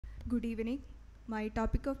Good evening. My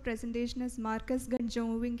topic of presentation is Marcus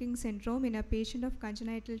Gunn-Joe-Winking syndrome in a patient of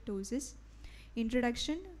congenital ptosis.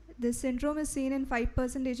 Introduction. This syndrome is seen in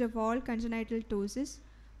 5% of all congenital ptosis.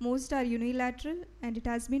 Most are unilateral, and it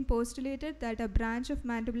has been postulated that a branch of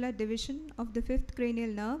mandibular division of the fifth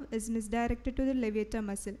cranial nerve is misdirected to the levator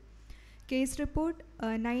muscle. Case report: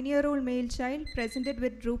 a 9-year-old male child presented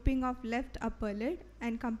with drooping of left upper lid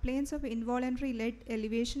and complaints of involuntary lid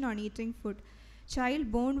elevation on eating food.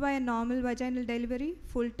 Child born by a normal vaginal delivery,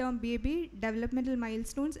 full-term baby, developmental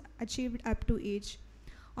milestones achieved up to age.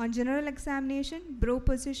 On general examination, brow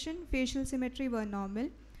position, facial symmetry were normal.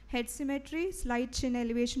 Head symmetry, slight chin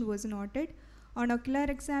elevation was noted. On ocular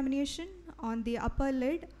examination, on the upper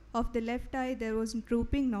lid of the left eye there was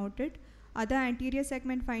drooping noted. Other anterior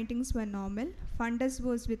segment findings were normal. Fundus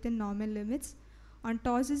was within normal limits. On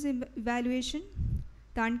ptosis evaluation,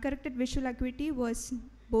 the uncorrected visual acuity was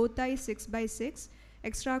both eyes 6/6.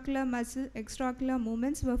 Extraocular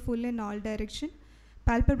movements were full in all directions.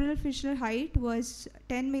 Palpebral fissure height was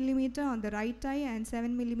 10 mm on the right eye and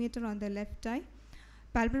 7 mm on the left eye.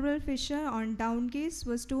 Palpebral fissure on down gaze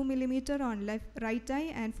was 2 mm on right eye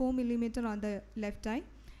and 4 mm on the left eye.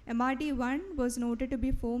 MRD1 was noted to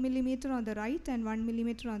be 4 mm on the right and 1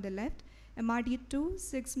 mm on the left. MRD2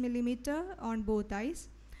 6 mm on both eyes.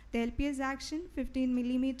 The LPS action 15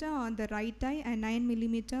 mm on the right eye and 9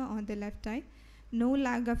 mm on the left eye. No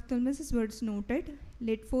lag ophthalmosis was noted.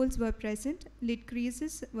 Lid folds were present. Lid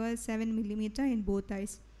creases were 7 mm in both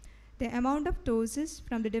eyes. The amount of ptosis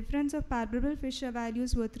from the difference of palpebral fissure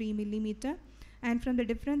values were 3 mm and from the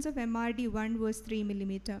difference of MRD1 was 3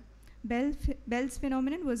 mm. Bell's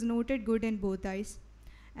phenomenon was noted good in both eyes.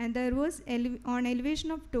 And there was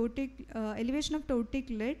elevation of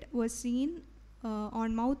ptotic lid was seen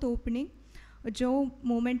on mouth opening, jaw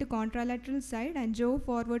movement to contralateral side, and jaw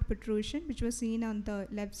forward protrusion, which was seen on the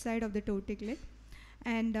left side of the ptotic lid,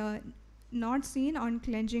 and not seen on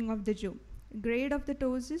clenching of the jaw. Grade of the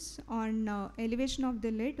ptosis on elevation of the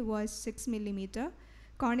lid was 6 mm.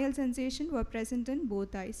 Corneal sensation were present in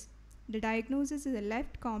both eyes. The diagnosis is a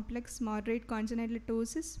left complex moderate congenital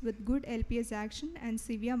ptosis with good LPS action and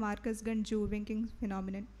severe Marcus Gunn-Joe-Winking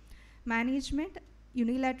phenomenon. Management: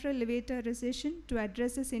 unilateral levator recession to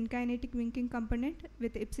address the synkinetic winking component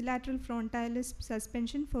with ipsilateral frontalis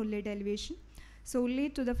suspension for lid elevation solely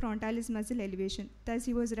to the frontalis muscle elevation. Thus,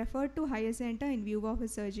 he was referred to higher center in view of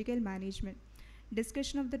his surgical management.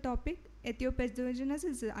 Discussion of the topic: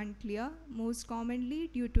 etiopathogenesis is unclear, most commonly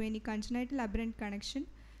due to any congenital aberrant connection,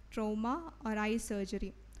 trauma, or eye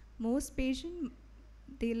surgery. Most patients,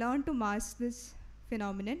 they learn to mask this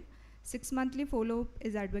phenomenon. 6-monthly follow-up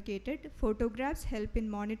is advocated. Photographs help in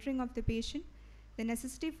monitoring of the patient. The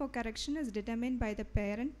necessity for correction is determined by the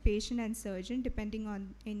parent, patient, and surgeon depending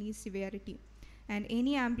on any severity. And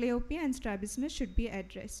any amblyopia and strabismus should be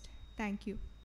addressed. Thank you.